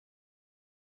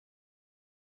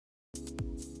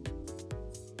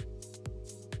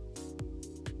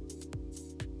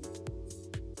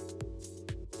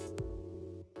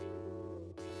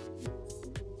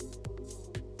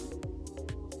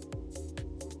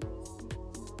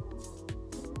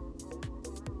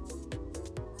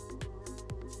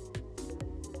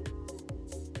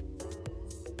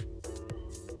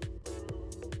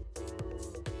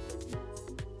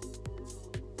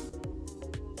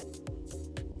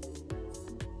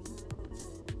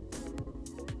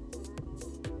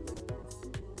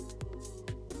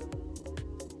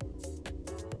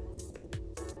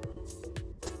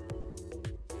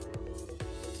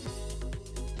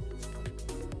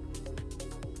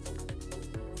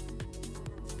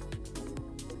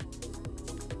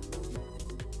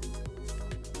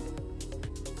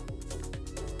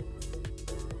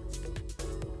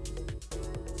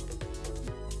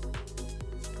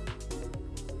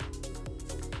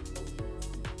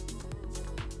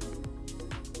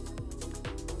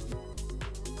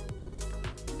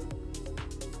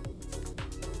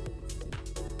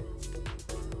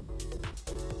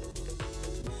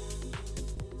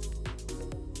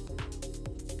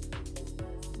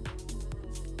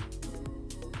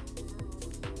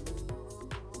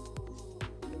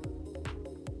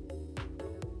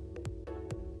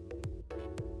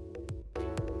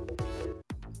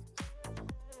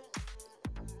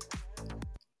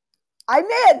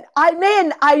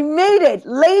I made it.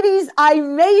 Ladies, I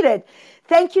made it.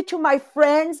 Thank you to my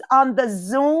friends on the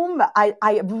Zoom.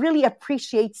 I really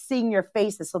appreciate seeing your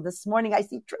faces. So this morning I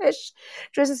see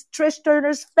Trish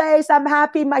Turner's face. I'm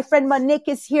happy. My friend Monique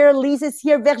is here. Lise is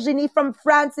here. Virginie from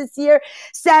France is here.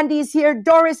 Sandy is here.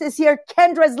 Doris is here.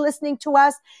 Kendra is listening to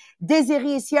us.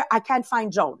 Desiree is here. I can't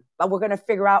find Joan, but we're going to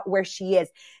figure out where she is.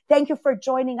 Thank you for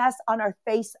joining us on our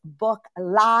Facebook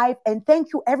Live. And thank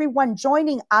you everyone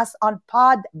joining us on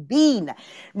Podbean.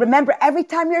 Remember, every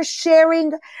time you're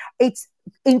sharing, it's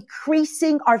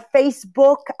increasing our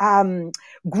Facebook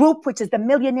group, which is the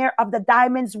Millionaire of the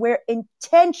Diamonds, where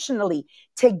intentionally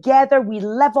together we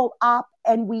level up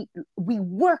and we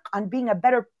work on being a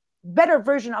better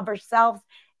version of ourselves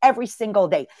every single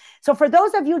day. So for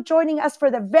those of you joining us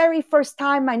for the very first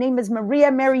time, my name is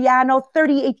Maria Mariano,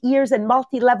 38 years in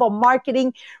multi-level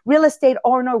marketing, real estate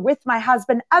owner with my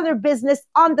husband, other business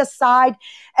on the side.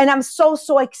 And I'm so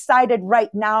excited right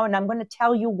now. And I'm going to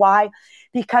tell you why,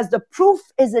 because the proof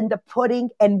is in the pudding.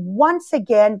 And once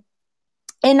again,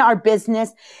 in our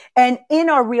business and in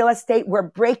our real estate, we're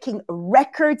breaking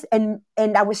records. And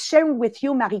I was sharing with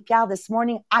you, Marie-Pierre, this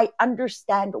morning, I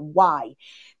understand why.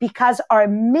 Because our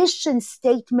mission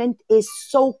statement is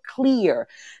so clear.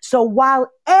 So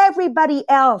while everybody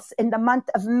else in the month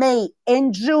of May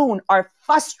and June are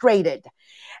frustrated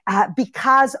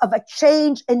because of a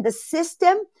change in the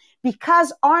system,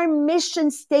 because our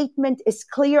mission statement is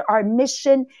clear, our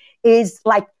mission is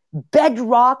like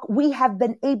bedrock, we have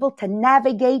been able to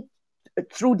navigate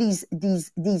through these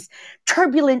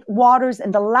turbulent waters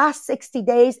in the last 60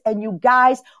 days. And you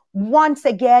guys, once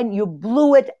again, you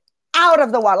blew it out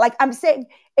of the water. Like I'm saying,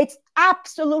 it's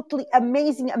absolutely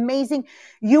amazing.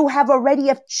 You have already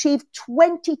achieved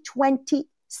 2020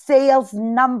 sales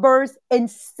numbers in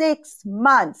 6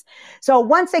 months. So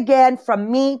once again,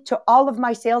 from me to all of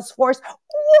my sales force,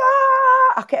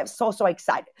 okay, I'm so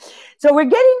excited. So we're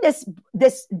getting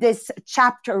this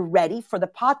chapter ready for the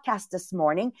podcast this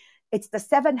morning. It's the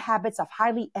 7 Habits of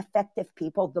Highly Effective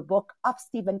People, the book of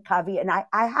Stephen Covey. And I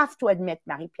have to admit,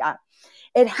 Marie-Pierre,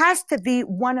 it has to be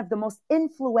one of the most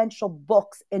influential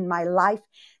books in my life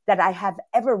that I have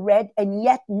ever read and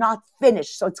yet not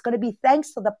finished. So it's going to be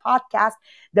thanks to the podcast,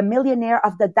 The Millionaire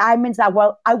of the Diamonds. I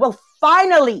will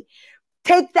finally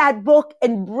take that book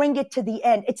and bring it to the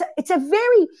end. It's a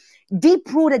very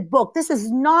deep-rooted book. This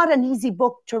is not an easy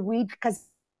book to read because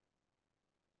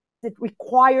it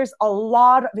requires a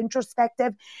lot of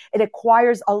introspective. It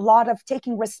requires a lot of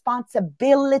taking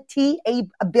responsibility,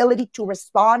 ability to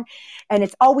respond. And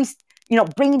it's always,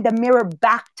 bringing the mirror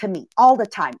back to me all the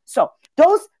time. So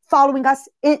those following us,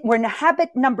 we're in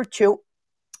habit number 2,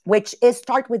 which is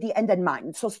start with the end in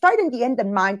mind. So start in the end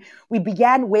in mind. We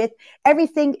began with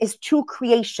everything is to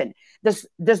creation. There's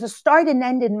a start and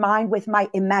end in mind with my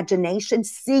imagination,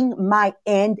 seeing my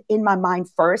end in my mind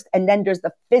first. And then there's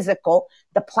the physical,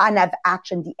 the plan of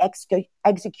action, the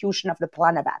execution of the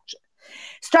plan of action.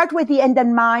 Start with the end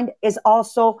in mind is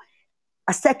also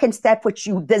a second step, which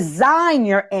you design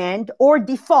your end or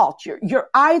default. You're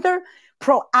either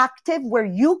proactive where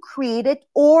you create it,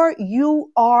 or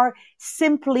you are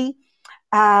simply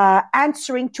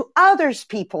answering to others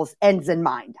people's ends in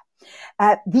mind.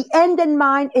 The end in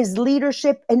mind is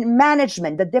leadership and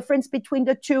management. The difference between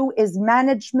the two is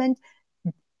management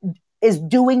is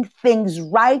doing things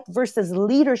right versus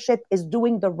leadership is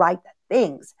doing the right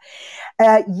things.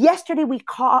 Yesterday we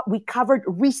covered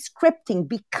rescripting.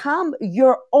 Become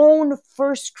your own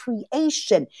first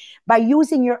creation by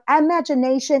using your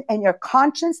imagination and your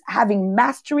conscience, having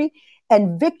mastery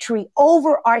and victory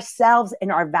over ourselves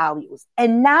and our values.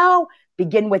 And now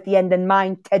begin with the end in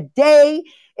mind. Today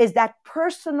is that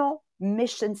personal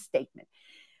mission statement.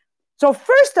 So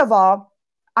first of all,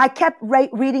 I kept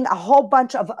reading a whole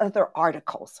bunch of other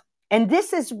articles. And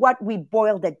this is what we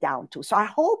boiled it down to. So I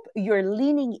hope you're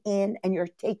leaning in and you're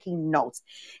taking notes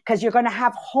because you're going to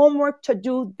have homework to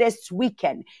do this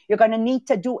weekend. You're going to need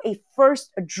to do a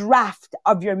first draft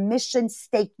of your mission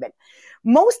statement.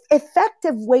 Most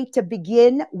effective way to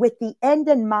begin with the end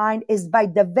in mind is by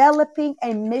developing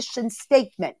a mission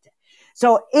statement.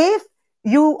 So if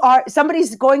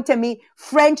somebody's going to me,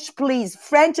 French, please.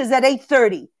 French is at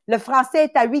 8:30. Le français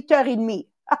est à 8h30.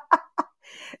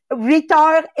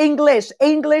 8h, English,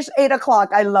 8 o'clock.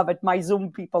 I love it. My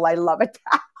Zoom people, I love it.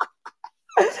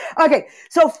 Okay,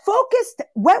 so focused,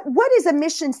 what is a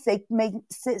mission statement?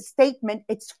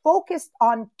 It's focused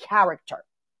on character.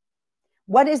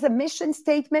 What is a mission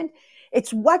statement?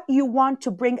 It's what you want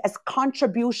to bring as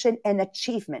contribution and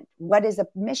achievement. What is a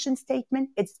mission statement?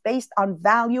 It's based on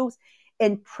values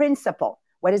and principle.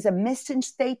 What is a mission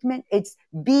statement? It's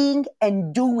being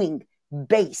and doing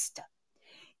based.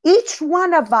 Each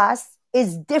one of us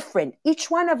is different.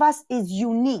 Each one of us is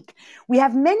unique. We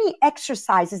have many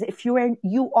exercises. If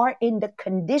you are in the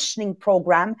conditioning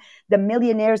program, the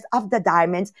Millionaires of the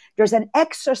Diamonds, there's an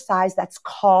exercise that's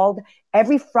called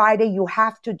every Friday you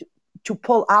have to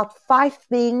pull out 5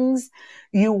 things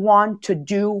you want to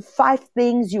do, 5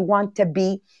 things you want to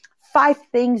be, 5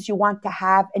 things you want to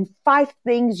have, and 5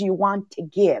 things you want to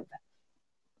give.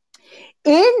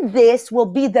 In this will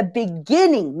be the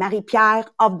beginning, Marie-Pierre,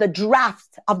 of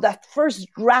the first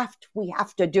draft we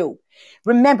have to do.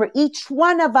 Remember, each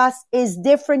one of us is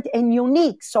different and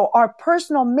unique. So our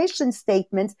personal mission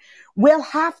statements will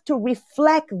have to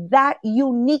reflect that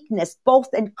uniqueness,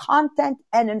 both in content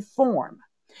and in form.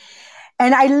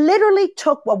 And I literally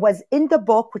took what was in the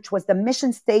book, which was the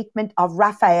mission statement of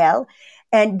Raphael.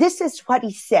 And this is what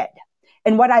he said.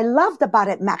 And what I loved about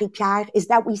it, Marie-Pierre, is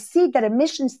that we see that a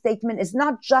mission statement is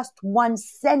not just one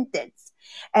sentence.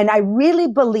 And I really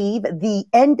believe the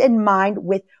end in mind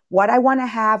with what I want to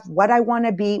have, what I want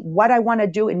to be, what I want to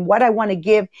do, and what I want to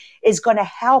give is going to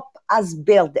help us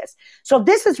build this. So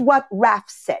this is what Raph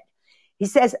said. He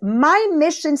says, my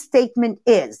mission statement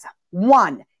is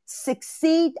 1,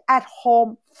 succeed at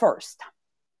home first.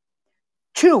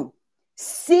 2,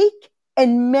 seek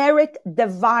and merit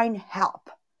divine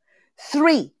help.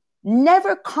 3,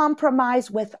 never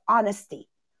compromise with honesty.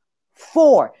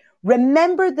 4,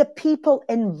 remember the people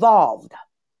involved.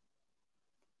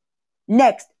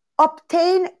 Next,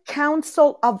 obtain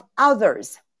counsel of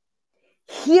others.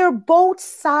 Hear both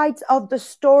sides of the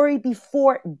story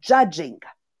before judging.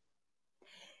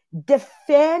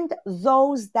 Defend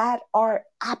those that are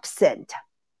absent.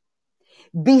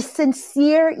 Be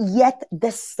sincere yet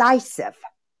decisive.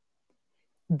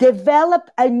 Develop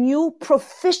a new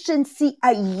proficiency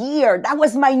a year. That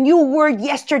was my new word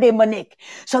yesterday, Monique.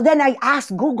 So then I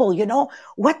asked Google,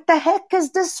 what the heck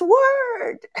is this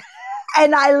word?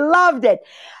 And I loved it.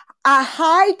 A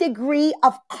high degree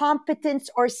of competence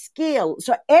or skill.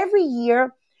 So every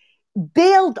year,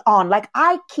 build on, like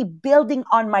I keep building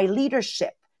on my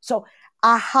leadership. So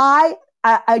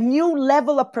a new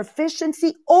level of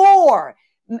proficiency or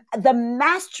the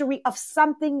mastery of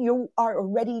something you are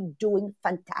already doing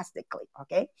fantastically,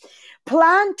 okay?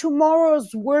 Plan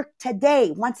tomorrow's work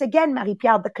today. Once again,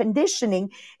 Marie-Pierre, the conditioning,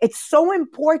 it's so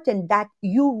important that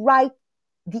you write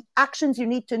the actions you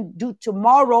need to do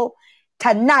tomorrow,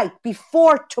 tonight,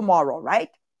 before tomorrow, right?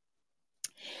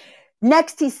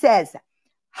 Next, he says,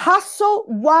 hustle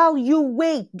while you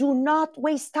wait. Do not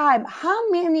waste time. How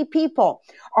many people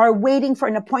are waiting for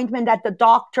an appointment at the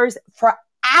doctor's for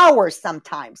hours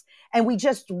sometimes, and we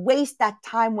just waste that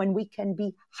time when we can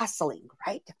be hustling,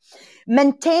 right?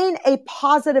 Maintain a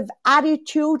positive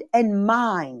attitude and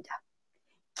mind.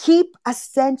 Keep a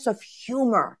sense of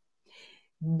humor.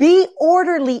 Be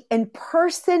orderly in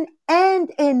person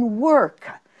and in work.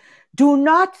 Do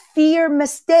not fear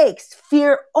mistakes.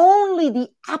 Fear only the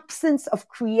absence of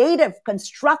creative,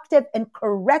 constructive, and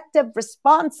corrective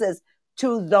responses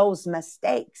to those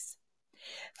mistakes.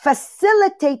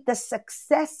 Facilitate the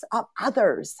success of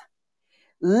others.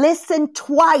 Listen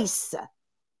twice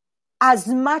as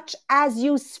much as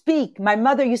you speak. My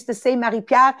mother used to say,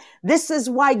 Marie-Pierre, this is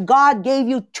why God gave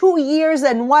you 2 ears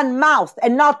and 1 mouth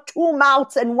and not 2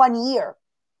 mouths and 1 ear.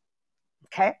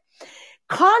 Okay?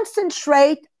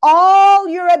 Concentrate all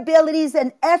your abilities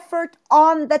and effort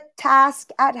on the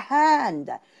task at hand,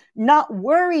 not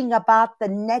worrying about the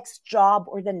next job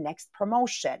or the next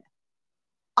promotion.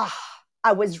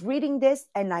 I was reading this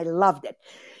and I loved it.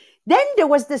 Then there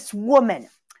was this woman.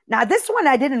 Now, this one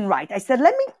I didn't write. I said,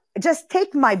 let me just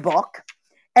take my book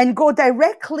and go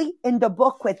directly in the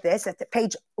book with this at the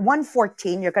page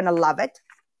 114. You're going to love it.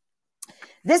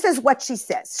 This is what she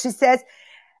says. She says,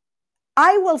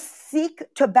 I will seek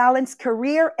to balance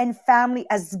career and family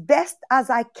as best as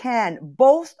I can.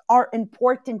 Both are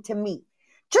important to me.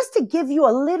 Just to give you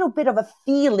a little bit of a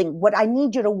feeling what I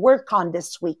need you to work on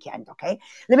this weekend, okay?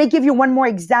 Let me give you one more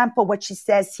example what she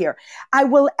says here. I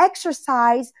will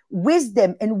exercise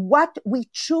wisdom in what we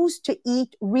choose to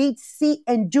eat, read, see,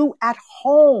 and do at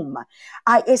home.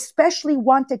 I especially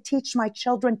want to teach my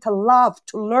children to love,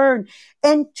 to learn,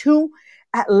 and to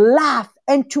laugh,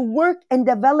 and to work and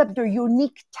develop their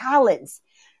unique talents.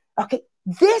 Okay,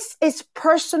 this is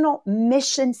personal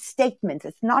mission statements.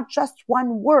 It's not just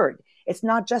one word. It's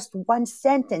not just one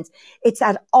sentence. It's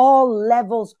at all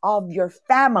levels of your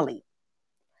family.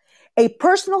 A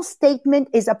personal statement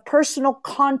is a personal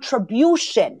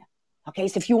contribution. Okay,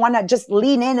 so if you want to just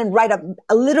lean in and write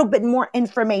a little bit more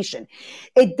information,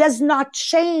 it does not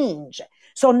change.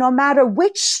 So no matter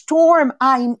which storm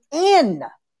I'm in,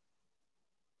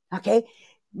 okay,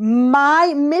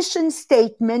 my mission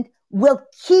statement will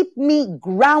keep me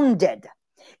grounded.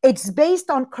 It's based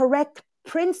on correct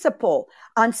principle,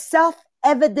 on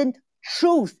self-evident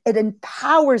truth. It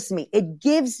empowers me. It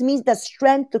gives me the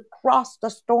strength to cross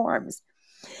the storms.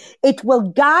 It will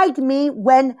guide me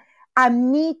when I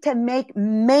need to make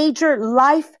major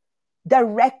life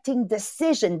directing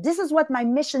decisions. This is what my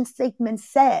mission statement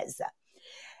says.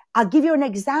 I'll give you an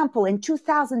example. In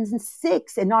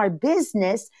 2006, in our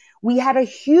business, we had a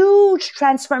huge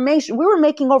transformation. We were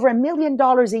making over $1 million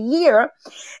a year.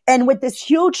 And with this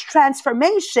huge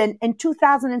transformation in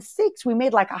 2006, we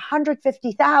made like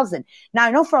 $150,000. Now,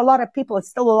 I know for a lot of people, it's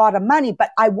still a lot of money,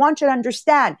 but I want you to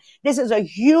understand this is a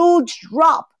huge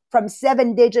drop from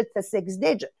 7 digits to 6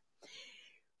 digits.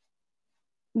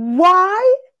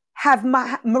 Why have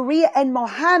Maria and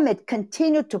Mohammed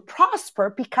continued to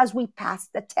prosper? Because we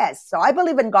passed the test. So I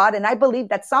believe in God, and I believe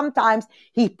that sometimes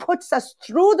he puts us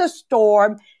through the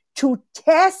storm to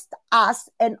test us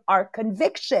in our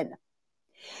conviction.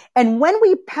 And when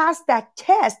we pass that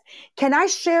test, can I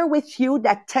share with you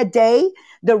that today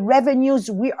the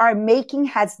revenues we are making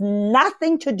has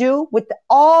nothing to do with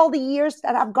all the years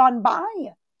that have gone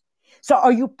by? So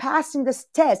are you passing this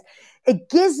test?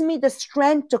 It gives me the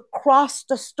strength to cross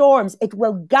the storms. It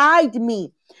will guide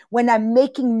me when I'm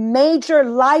making major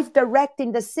life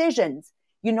directing decisions.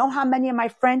 You know how many of my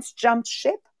friends jumped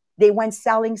ship? They went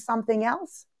selling something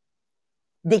else.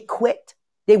 They quit.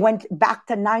 They went back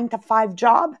to 9-to-5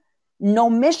 job. No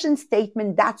mission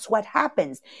statement. That's what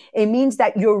happens. It means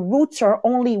that your roots are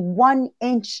only 1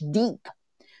 inch deep.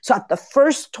 So at the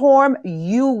first storm,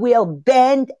 you will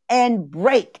bend and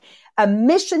break. A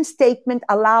mission statement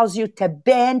allows you to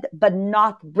bend but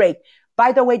not break.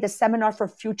 By the way, the seminar for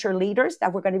future leaders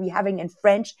that we're going to be having in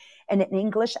French and in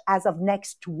English as of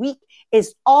next week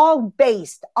is all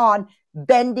based on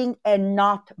bending and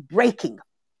not breaking.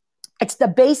 It's the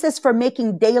basis for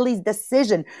making daily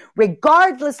decisions,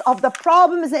 regardless of the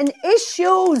problems and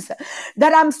issues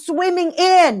that I'm swimming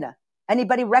in.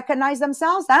 Anybody recognize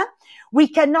themselves? We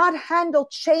cannot handle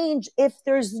change if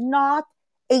there's not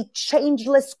a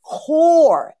changeless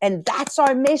core. And that's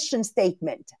our mission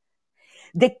statement.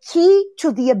 The key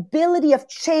to the ability of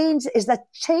change is a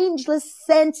changeless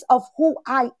sense of who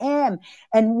I am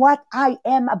and what I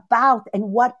am about and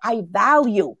what I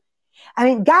value. I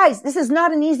mean, guys, this is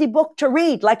not an easy book to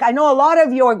read. Like, I know a lot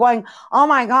of you are going, oh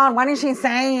my God, what is she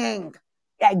saying?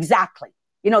 Yeah, exactly.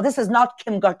 You know, this is not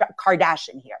Kim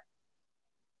Kardashian here.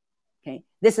 Okay.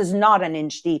 This is not an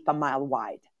inch deep, a mile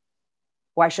wide.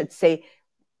 Or I should say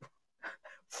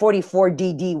 44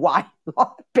 DD wide,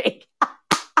 big.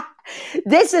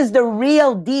 This is the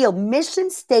real deal. Mission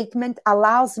statement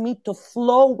allows me to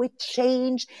flow with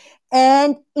change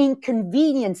and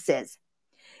inconveniences.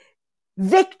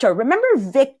 Victor, remember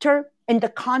Victor in the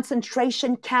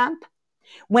concentration camp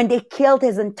when they killed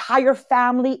his entire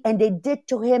family and they did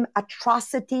to him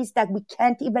atrocities that we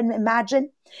can't even imagine?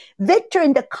 Victor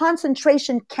in the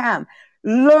concentration camp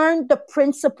learned the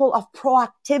principle of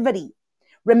proactivity.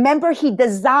 Remember, he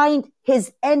designed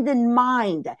his end in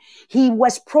mind. He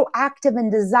was proactive in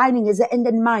designing his end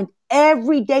in mind.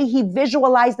 Every day he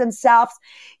visualized himself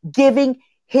giving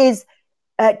his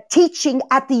teaching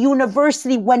at the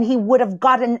university when he would have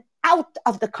gotten out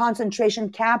of the concentration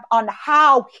camp on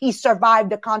how he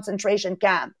survived the concentration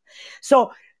camp.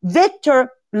 So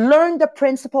Victor learned the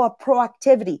principle of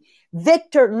proactivity.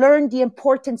 Victor learned the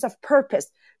importance of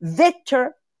purpose.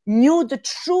 Victor knew the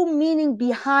true meaning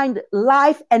behind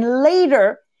life, and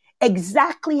later,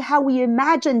 exactly how he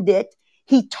imagined it,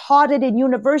 he taught it in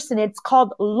university. It's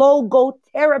called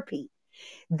logotherapy.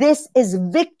 This is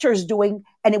Victor's doing,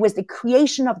 and it was the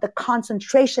creation of the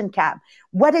concentration camp.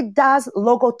 What it does,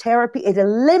 logotherapy, it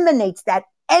eliminates that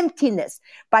emptiness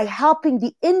by helping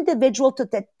the individual to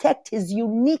detect his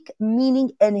unique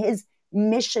meaning and his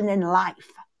mission in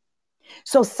life.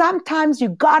 So sometimes you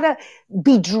gotta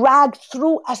be dragged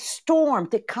through a storm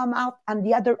to come out on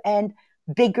the other end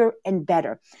bigger and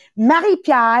better.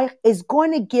 Marie-Pierre is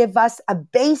going to give us a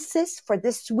basis for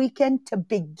this weekend to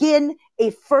begin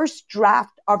a first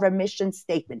draft of a mission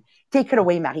statement. Take it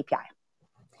away, Marie-Pierre.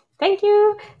 Thank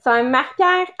you. So I'm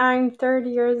Marie-Pierre. I'm 30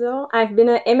 years old. I've been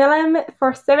an MLM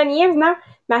for 7 years now.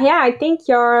 Maria, I think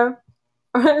your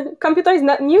computer is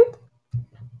not mute.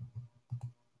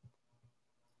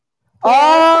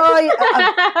 Oh,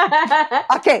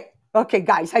 okay,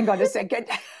 guys, hang on a second.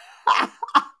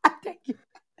 Thank you.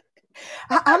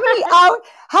 How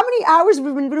many hours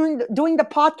we've been doing the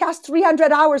podcast?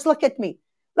 300 hours. Look at me.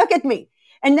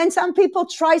 And then some people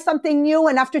try something new,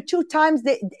 and after 2 times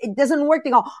it doesn't work. They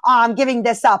go, "Oh, I'm giving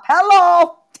this up."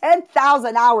 Hello,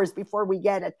 10,000 hours before we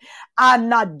get it. I'm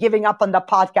not giving up on the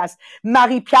podcast,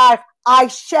 Marie-Pierre. I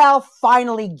shall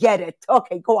finally get it.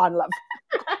 Okay, go on, love.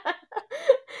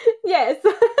 Yes.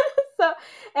 So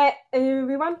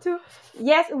we want to,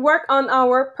 work on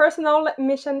our personal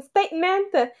mission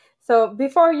statement. So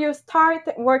before you start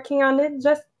working on it,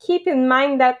 just keep in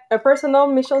mind that a personal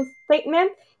mission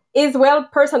statement is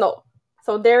personal.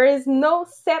 So there is no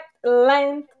set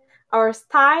length or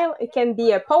style. It can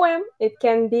be a poem. It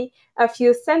can be a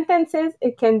few sentences.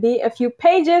 It can be a few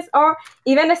pages, or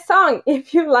even a song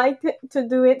if you like to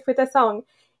do it with a song.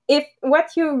 If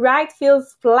what you write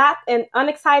feels flat and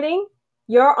unexciting,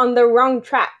 you're on the wrong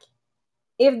track.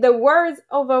 If the words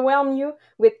overwhelm you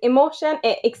with emotion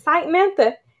and excitement,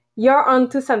 you're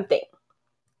onto something.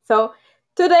 So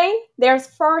today, there's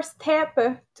 4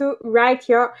 steps to write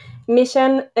your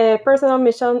personal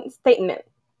mission statement.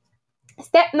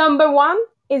 Step number 1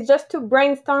 is just to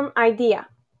brainstorm idea.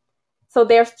 So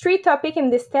there's 3 topics in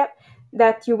this step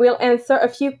that you will answer a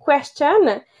few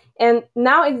questions. And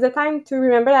now is the time to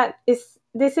remember that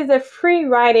this is a free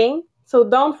writing, so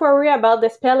don't worry about the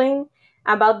spelling,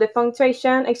 about the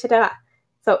punctuation, etc.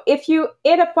 So if you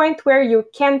hit a point where you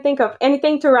can't think of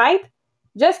anything to write,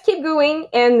 just keep going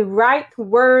and write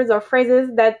words or phrases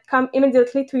that come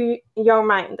immediately to your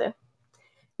mind.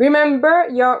 Remember,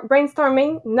 you're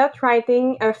brainstorming, not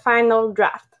writing a final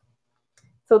draft.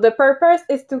 So the purpose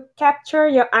is to capture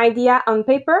your idea on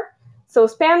paper. So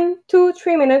spend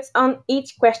 2-3 minutes on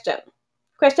each question.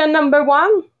 Question number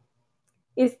 1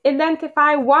 is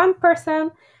identify one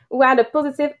person who had a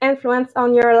positive influence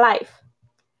on your life.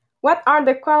 What are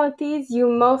the qualities you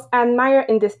most admire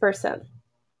in this person?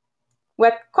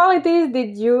 What qualities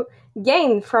did you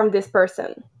gain from this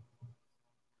person?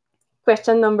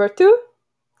 Question number 2.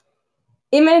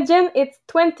 Imagine it's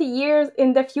 20 years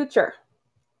in the future.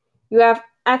 You have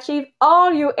achieved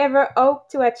all you ever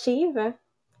hoped to achieve.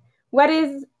 What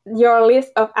is your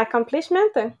list of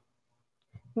accomplishments?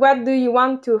 What do you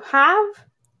want to have,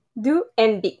 do,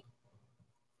 and be?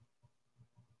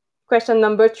 Question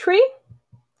number 3.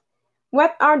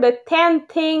 What are the 10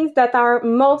 things that are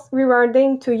most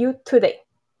rewarding to you today?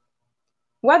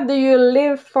 What do you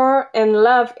live for and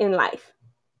love in life?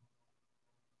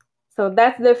 So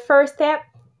that's the first step,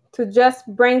 to just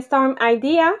brainstorm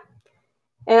idea.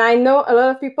 And I know a lot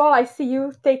of people, I see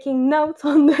you taking notes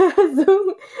on the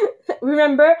Zoom.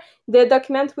 Remember, the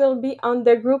document will be on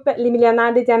the group Les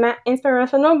Millionnaires des Diamants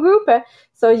Inspirational Group.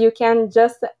 So you can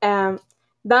just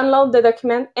download the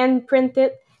document and print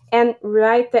it and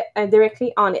write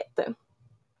directly on it.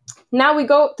 Now we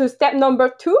go to step number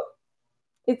 2.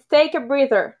 It's take a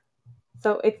breather.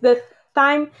 So it's the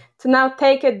time to now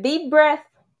take a deep breath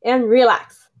and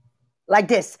relax. Like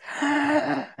this.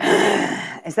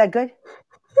 Is that good?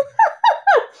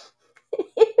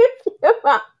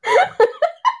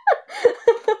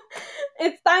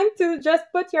 It's time to just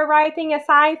put your writing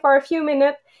aside for a few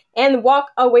minutes and walk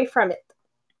away from it.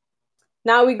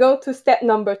 Now we go to step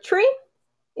number 3.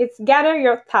 It's gather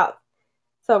your thoughts.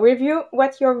 So review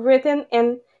what you've written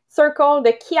and circle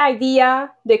the key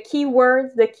idea, the key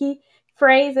words, the key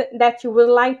phrase that you would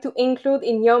like to include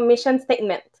in your mission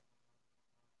statement.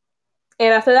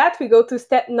 And after that, we go to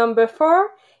step number 4,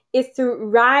 is to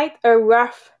write a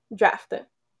rough draft.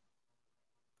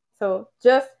 So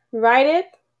just write it,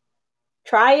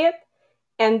 try it,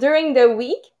 and during the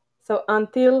week, so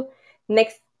until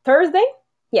next Thursday,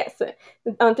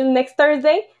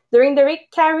 during the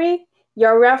week, carry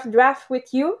your rough draft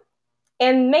with you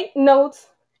and make notes,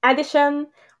 addition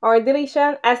or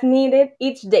deletion as needed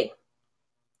each day.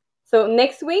 So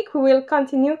next week, we will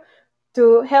continue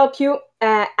to help you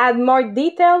add more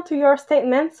detail to your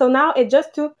statement. So now it's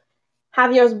just to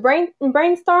have your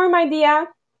brainstorm idea,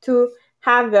 to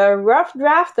have a rough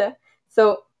draft.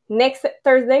 So next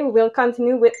Thursday, we will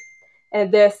continue with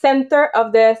the center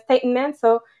of the statement.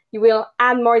 So you will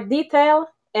add more detail,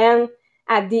 and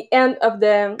at the end of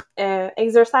the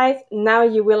exercise, now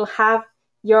you will have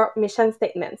your mission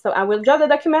statement. So I will draw the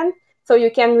document so you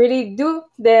can really do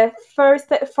the first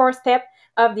 4 steps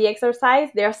of the exercise.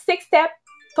 There are 6 steps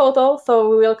total, so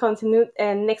we will continue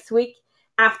next week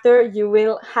after you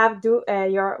will have do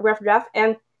your rough draft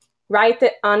and write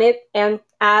on it and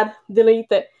add,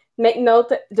 delete, make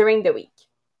note during the week.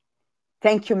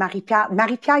 Thank you, Marie-Pierre.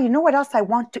 Marie-Pierre, you know what else I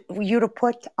want you to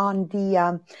put on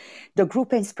the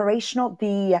group inspirational?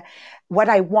 What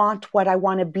I want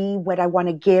to be, what I want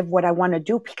to give, what I want to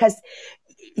do, because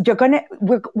you're gonna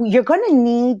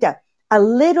need a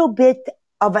little bit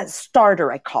of a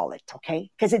starter, I call it,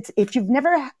 okay? Because if you've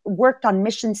never worked on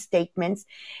mission statements,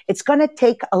 it's going to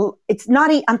take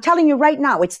I'm telling you right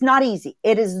now, it's not easy.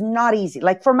 It is not easy.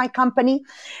 Like for my company,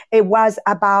 it was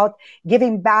about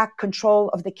giving back control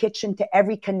of the kitchen to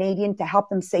every Canadian to help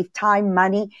them save time,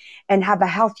 money, and have a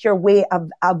healthier way of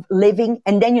living.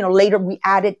 And then, later we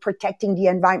added protecting the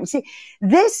environment. See,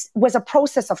 this was a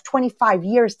process of 25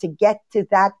 years to get to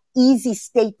that easy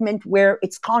statement where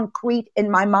it's concrete in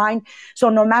my mind. So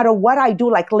no matter what I do,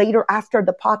 like later after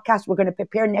the podcast, we're going to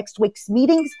prepare next week's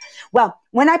meetings. Well,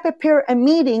 when I prepare a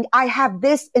meeting, I have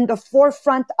this in the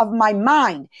forefront of my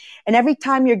mind. And every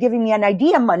time you're giving me an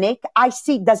idea, Monique, I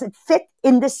see, does it fit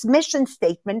in this mission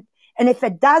statement? And if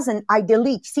it doesn't, I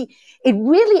delete. See, it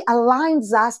really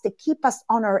aligns us to keep us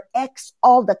on our X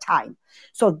all the time.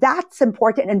 So that's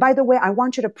important. And by the way, I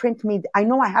want you to print me. I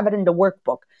know I have it in the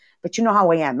workbook, but you know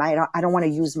how I am. I don't want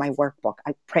to use my workbook.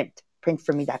 I print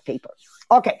for me that paper.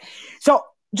 Okay. So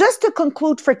just to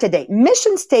conclude for today,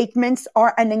 mission statements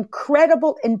are an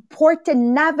incredible, important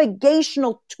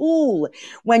navigational tool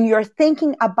when you're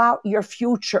thinking about your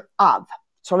future of.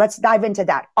 So let's dive into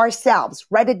that. Ourselves,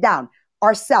 write it down.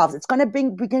 Ourselves. It's going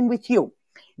to begin with you.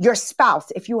 Your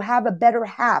spouse, if you have a better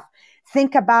half,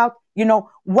 think about,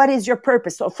 what is your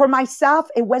purpose? So for myself,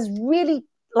 it was really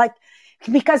like,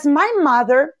 because my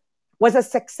mother was a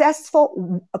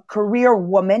successful career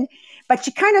woman, but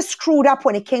she kind of screwed up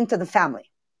when it came to the family.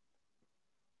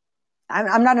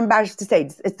 I'm not embarrassed to say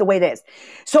it's the way it is.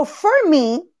 So for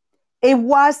me,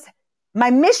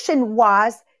 my mission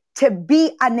was to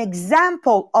be an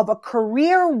example of a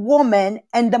career woman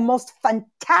and the most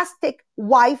fantastic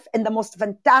wife and the most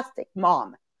fantastic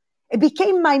mom. It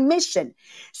became my mission.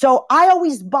 So I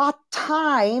always bought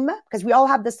time because we all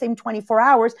have the same 24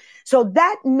 hours. So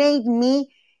that made me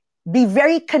be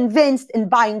very convinced in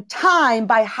buying time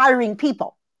by hiring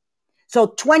people. So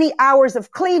 20 hours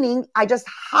of cleaning, I just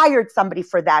hired somebody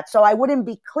for that. So I wouldn't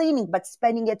be cleaning, but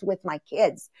spending it with my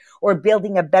kids or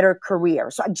building a better career.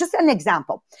 So just an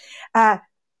example.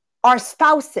 Our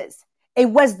spouses, it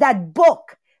was that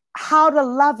book, How to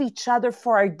Love Each Other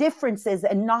for Our Differences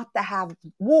and Not to Have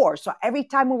War. So every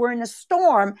time we were in a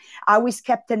storm, I always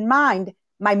kept in mind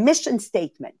my mission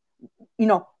statement.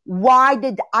 Why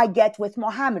did I get with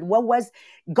Mohammed? What was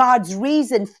God's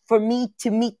reason for me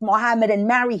to meet Mohammed and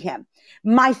marry him?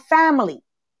 My family.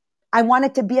 I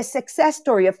wanted to be a success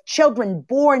story of children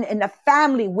born in a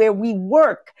family where we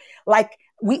work. Like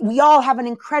we all have an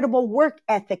incredible work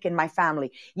ethic in my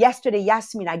family. Yesterday,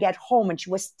 Yasmin, I get home and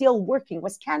she was still working. It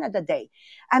was Canada Day.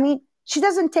 I mean, she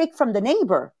doesn't take from the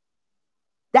neighbor.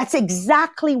 That's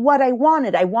exactly what I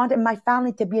wanted. I wanted my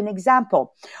family to be an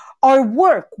example. Our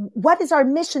work, what is our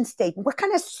mission statement? What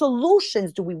kind of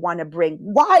solutions do we want to bring?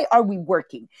 Why are we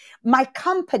working? My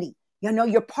company,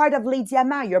 you're part of Les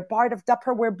Diamants, you're part of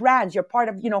Tupperware Brands, you're part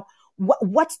of,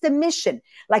 what's the mission?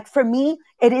 Like for me,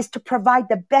 it is to provide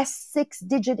the best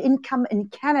 6-digit income in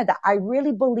Canada. I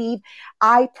really believe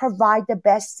I provide the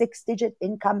best 6-digit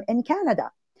income in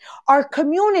Canada. Our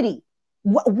community.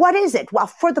 What is it? Well,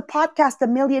 for the podcast, The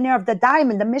Millionaire of the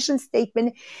Diamond, the mission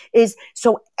statement is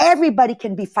so everybody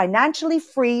can be financially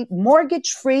free,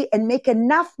 mortgage free, and make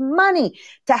enough money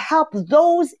to help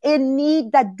those in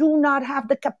need that do not have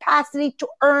the capacity to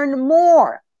earn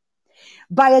more.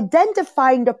 By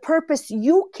identifying the purpose,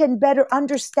 you can better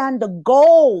understand the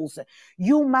goals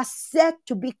you must set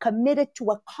to be committed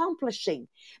to accomplishing.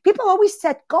 People always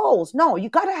set goals. No, you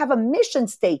got to have a mission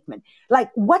statement.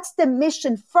 Like, what's the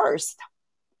mission first?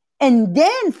 And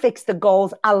then fix the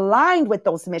goals aligned with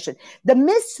those missions. The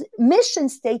mission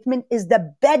statement is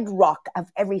the bedrock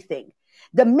of everything.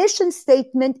 The mission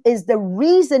statement is the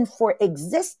reason for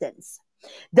existence.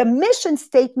 The mission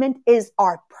statement is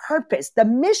our purpose. The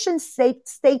mission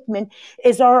statement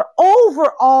is our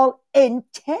overall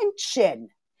intention.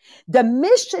 The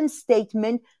mission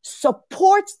statement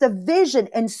supports the vision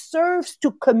and serves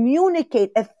to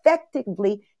communicate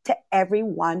effectively to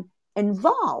everyone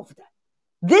involved.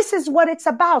 This is what it's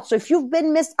about. So if you've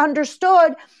been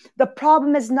misunderstood, the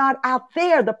problem is not out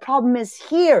there. The problem is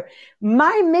here.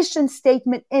 My mission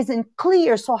statement isn't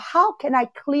clear. So how can I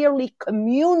clearly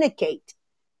communicate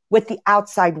with the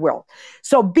outside world?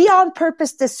 So be on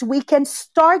purpose this weekend.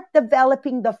 Start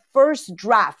developing the first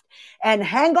draft and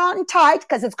hang on tight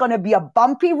because it's going to be a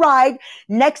bumpy ride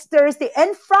next Thursday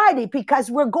and Friday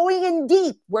because we're going in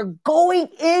deep. We're going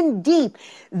in deep.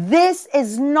 This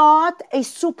is not a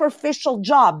superficial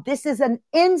job. This is an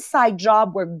inside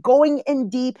job. We're going in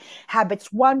deep.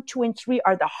 Habits 1, 2, and 3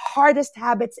 are the hardest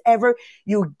habits ever.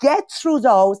 You get through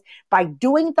those by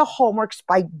doing the homeworks,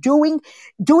 by doing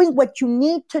what you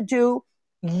need to do.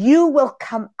 You will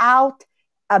come out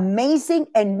amazing.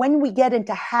 And when we get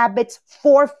into habits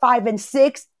 4, 5, and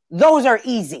 6, those are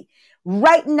easy.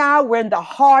 Right now, we're in the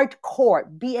hardcore.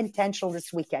 Be intentional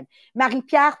this weekend.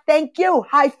 Marie-Pierre, thank you.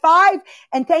 High five.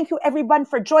 And thank you, everyone,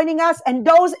 for joining us. And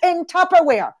those in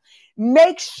Tupperware,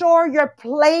 make sure you're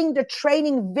playing the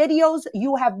training videos.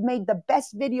 You have made the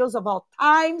best videos of all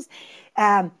times.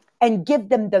 And give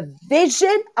them the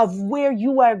vision of where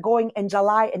you are going in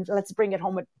July. And let's bring it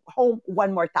home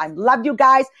one more time. Love you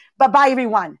guys. Bye-bye,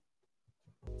 everyone.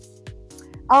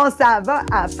 On s'en va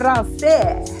en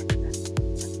français.